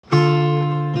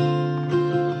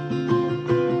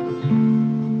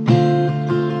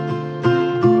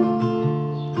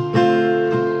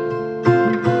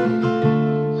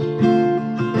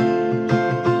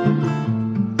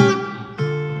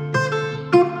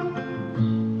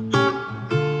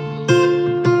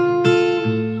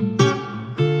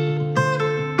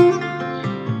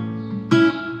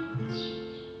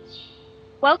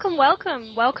Welcome,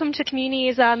 welcome. Welcome to Community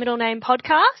is Our Middle Name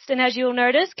podcast. And as you'll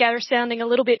notice, Gareth's sounding a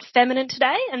little bit feminine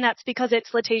today, and that's because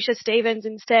it's Letitia Stevens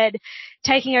instead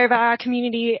taking over our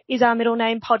Community is Our Middle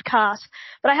Name podcast.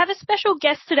 But I have a special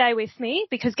guest today with me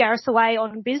because Gareth's away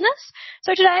on business.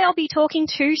 So today I'll be talking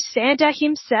to Santa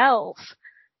himself.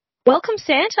 Welcome,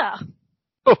 Santa.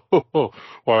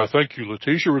 Why, thank you,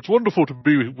 Letitia. It's wonderful to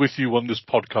be with you on this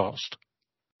podcast.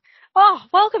 Oh,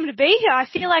 welcome to be here. I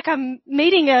feel like I'm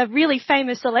meeting a really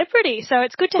famous celebrity, so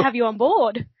it's good to have you on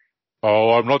board. Oh,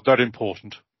 I'm not that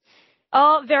important.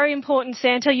 Oh, very important,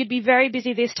 Santa. You'd be very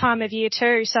busy this time of year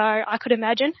too, so I could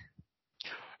imagine.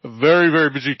 A very, very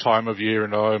busy time of year,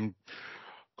 and I'm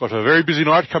got a very busy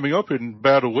night coming up in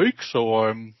about a week, so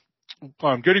I'm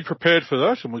getting prepared for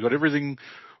that, and we've got everything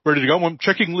ready to go. I'm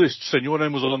checking lists, and your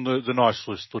name was on the nice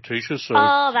list, Letitia. So.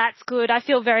 Oh, that's good. I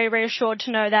feel very reassured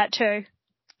to know that too.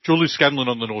 Julie Scanlon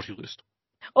on the naughty list.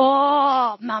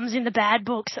 Oh, Mum's in the bad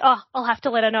books. Oh, I'll have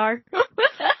to let her know.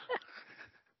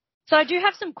 So I do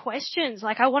have some questions.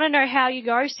 I want to know how you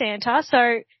go, Santa.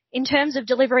 So in terms of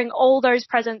delivering all those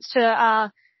presents to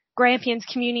our Grampians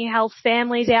Community Health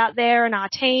families out there and our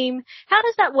team, how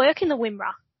does that work in the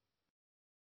Wimmera?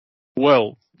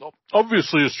 Well,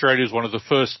 obviously Australia is one of the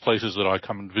first places that I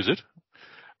come and visit.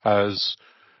 As,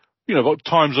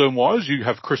 time zone-wise, you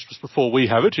have Christmas before we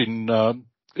have it in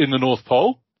the North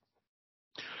Pole.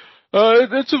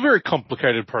 It's a very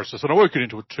complicated process, and I won't get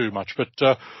into it too much, but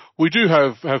we do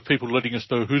have people letting us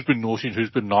know who's been naughty and who's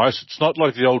been nice. It's not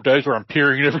like the old days where I'm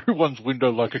peering in everyone's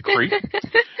window like a creep.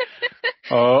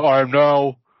 I'm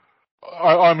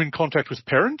in contact with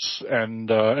parents and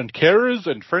carers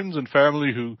and friends and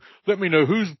family who let me know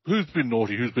who's been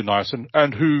naughty, who's been nice,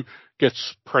 and who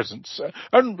gets presents.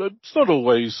 And it's not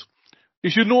always.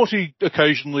 If you're naughty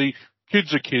occasionally,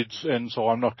 kids are kids, and so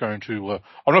I'm not going to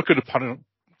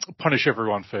punish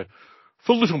everyone for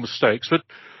little mistakes. But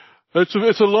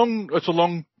it's a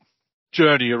long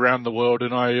journey around the world,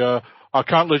 and I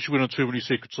can't let you in on too many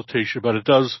secrets, Letitia, but it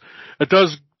does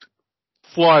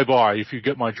fly by if you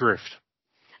get my drift.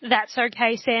 That's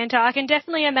okay, Santa. I can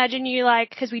definitely imagine you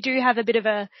because we do have a bit of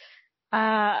a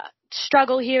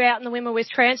struggle here out in the Wimmera with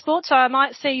transport, so I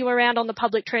might see you around on the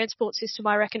public transport system,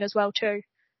 I reckon, as well too.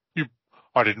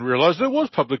 I didn't realise there was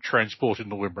public transport in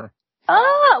the Wimmera.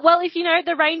 Oh, well, if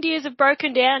the reindeers have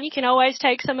broken down, you can always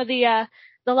take some of the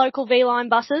local V-Line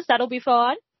buses. That'll be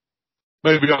fine.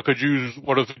 Maybe I could use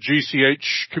one of the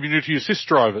GCH community assist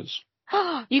drivers.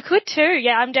 You could too.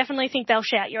 Yeah, I definitely think they'll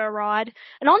shout you a ride.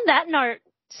 And on that note,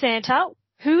 Santa,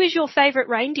 who is your favourite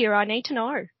reindeer? I need to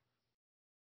know.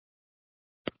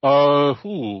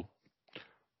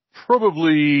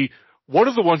 Probably one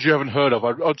of the ones you haven't heard of.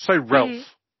 I'd say Ralph.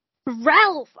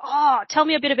 Ralph! Oh, tell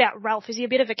me a bit about Ralph. Is he a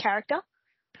bit of a character?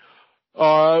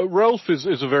 Ralph is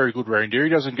a very good reindeer. He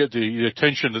doesn't get the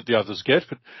attention that the others get,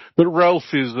 but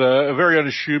Ralph is a very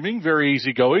unassuming, very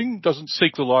easygoing, doesn't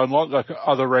seek the limelight like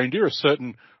other reindeer. A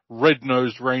certain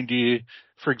red-nosed reindeer,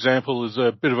 for example, is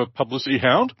a bit of a publicity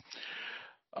hound.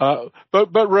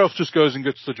 But Ralph just goes and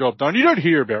gets the job done. You don't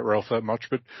hear about Ralph that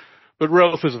much, but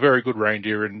Ralph is a very good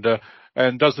reindeer and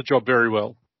does the job very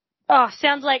well. Oh,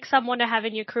 sounds like someone to have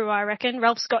in your crew, I reckon.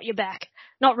 Ralph's got your back.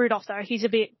 Not Rudolph, though. He's a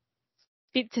bit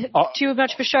too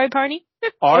much for show pony.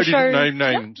 I didn't name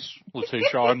names,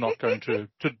 Letitia. I'm not going to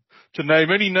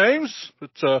name any names,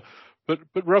 but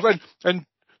Ralph and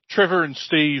Trevor and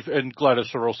Steve and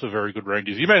Gladys are also very good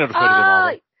reindeers. You may not have heard of them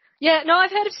either. Yeah, no,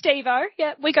 I've heard of Steve-O.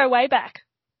 Yeah, we go way back.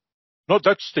 Not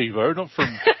that Steve-O, not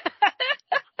from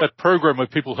that program where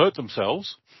people hurt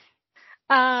themselves.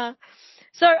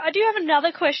 So I do have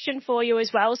another question for you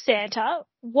as well, Santa.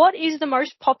 What is the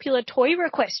most popular toy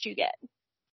request you get?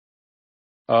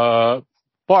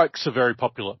 Bikes are very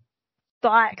popular.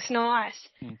 Bikes, nice.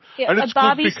 Yeah, and it's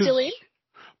Barbie still in?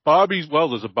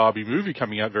 There's a Barbie movie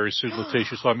coming out very soon,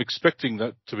 Letitia, so I'm expecting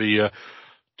that to be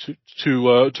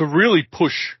to really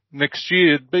push next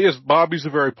year. Yes, Barbies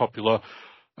are very popular.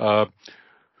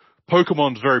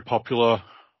 Pokemon's very popular.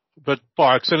 But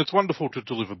bikes, and it's wonderful to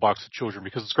deliver bikes to children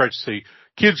because it's great to see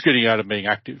kids getting out and being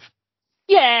active.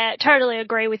 Yeah, totally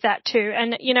agree with that too.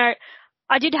 And,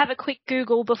 I did have a quick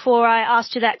Google before I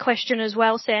asked you that question as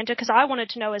well, Santa, because I wanted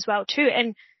to know as well too.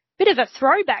 And bit of a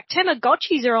throwback,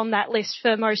 Tamagotchis are on that list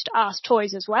for most asked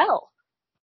toys as well.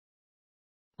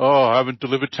 Oh, I haven't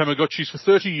delivered Tamagotchis for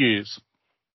 30 years.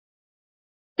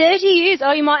 30 years?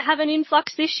 Oh, you might have an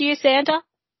influx this year, Santa.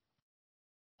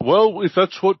 Well, if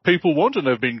that's what people want and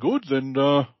they've been good, then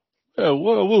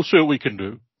we'll see what we can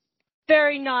do.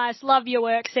 Very nice. Love your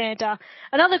work, Santa.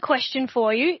 Another question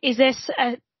for you. Is there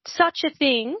such a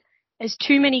thing as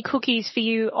too many cookies for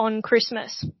you on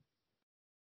Christmas?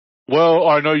 Well,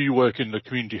 I know you work in the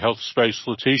community health space,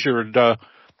 Letitia, and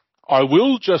I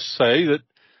will just say that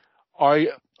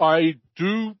I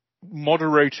do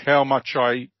moderate how much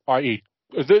I eat.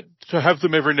 To have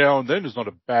them every now and then is not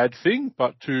a bad thing,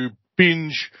 but to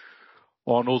binge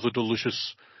on all the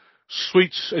delicious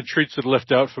sweets and treats that are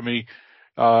left out for me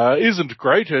isn't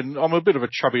great, and I'm a bit of a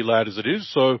chubby lad as it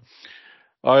is, so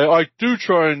I do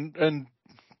try and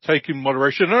take in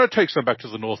moderation, and I take some back to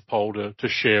the North Pole to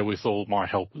share with all my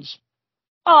helpers.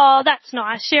 Oh, that's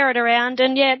nice. Share it around.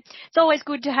 And yeah, it's always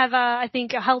good to have, I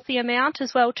think, a healthy amount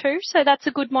as well too. So that's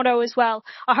a good motto as well.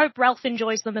 I hope Ralph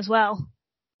enjoys them as well.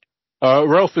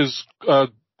 Ralph is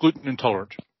gluten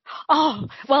intolerant. Oh,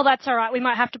 well, that's all right. We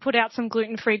might have to put out some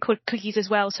gluten-free cookies as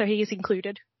well, so he is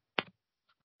included.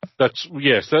 That's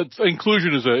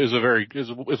inclusion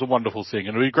is a wonderful thing,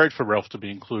 and it'd be great for Ralph to be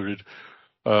included.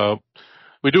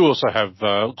 We do also have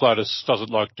Gladys doesn't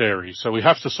like dairy, so we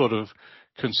have to sort of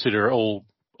consider all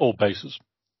bases.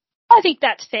 I think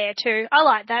that's fair too. I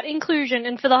like that inclusion,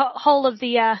 and for the whole of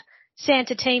the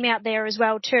Santa team out there as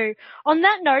well too. On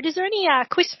that note, is there any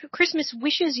Christmas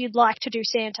wishes you'd like to do,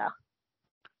 Santa?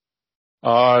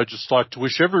 I'd just like to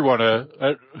wish everyone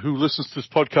who listens to this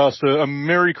podcast a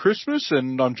Merry Christmas,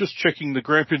 and I'm just checking the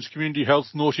Grampians Community Health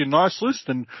Naughty and Nice list,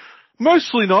 and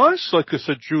mostly nice, like I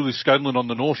said, Julie Scanlon on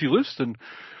the naughty list, and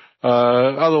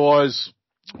otherwise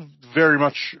very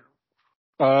much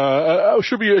it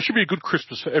should be a good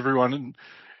Christmas for everyone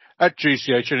at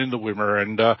GCH and in the Wimmera,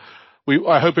 and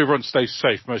I hope everyone stays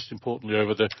safe, most importantly,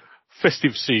 over the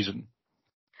festive season.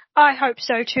 I hope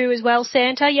so too as well,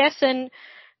 Santa, yes, and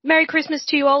Merry Christmas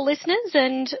to you all listeners,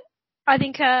 and I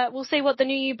think we'll see what the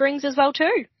new year brings as well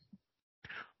too.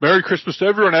 Merry Christmas to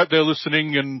everyone out there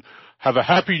listening, and have a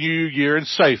happy new year, and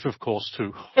safe, of course,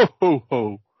 too. Ho, ho,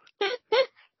 ho.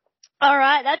 All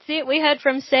right, that's it. We heard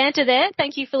from Santa there.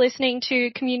 Thank you for listening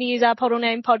to Community Is Our Pod'll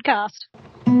Name podcast.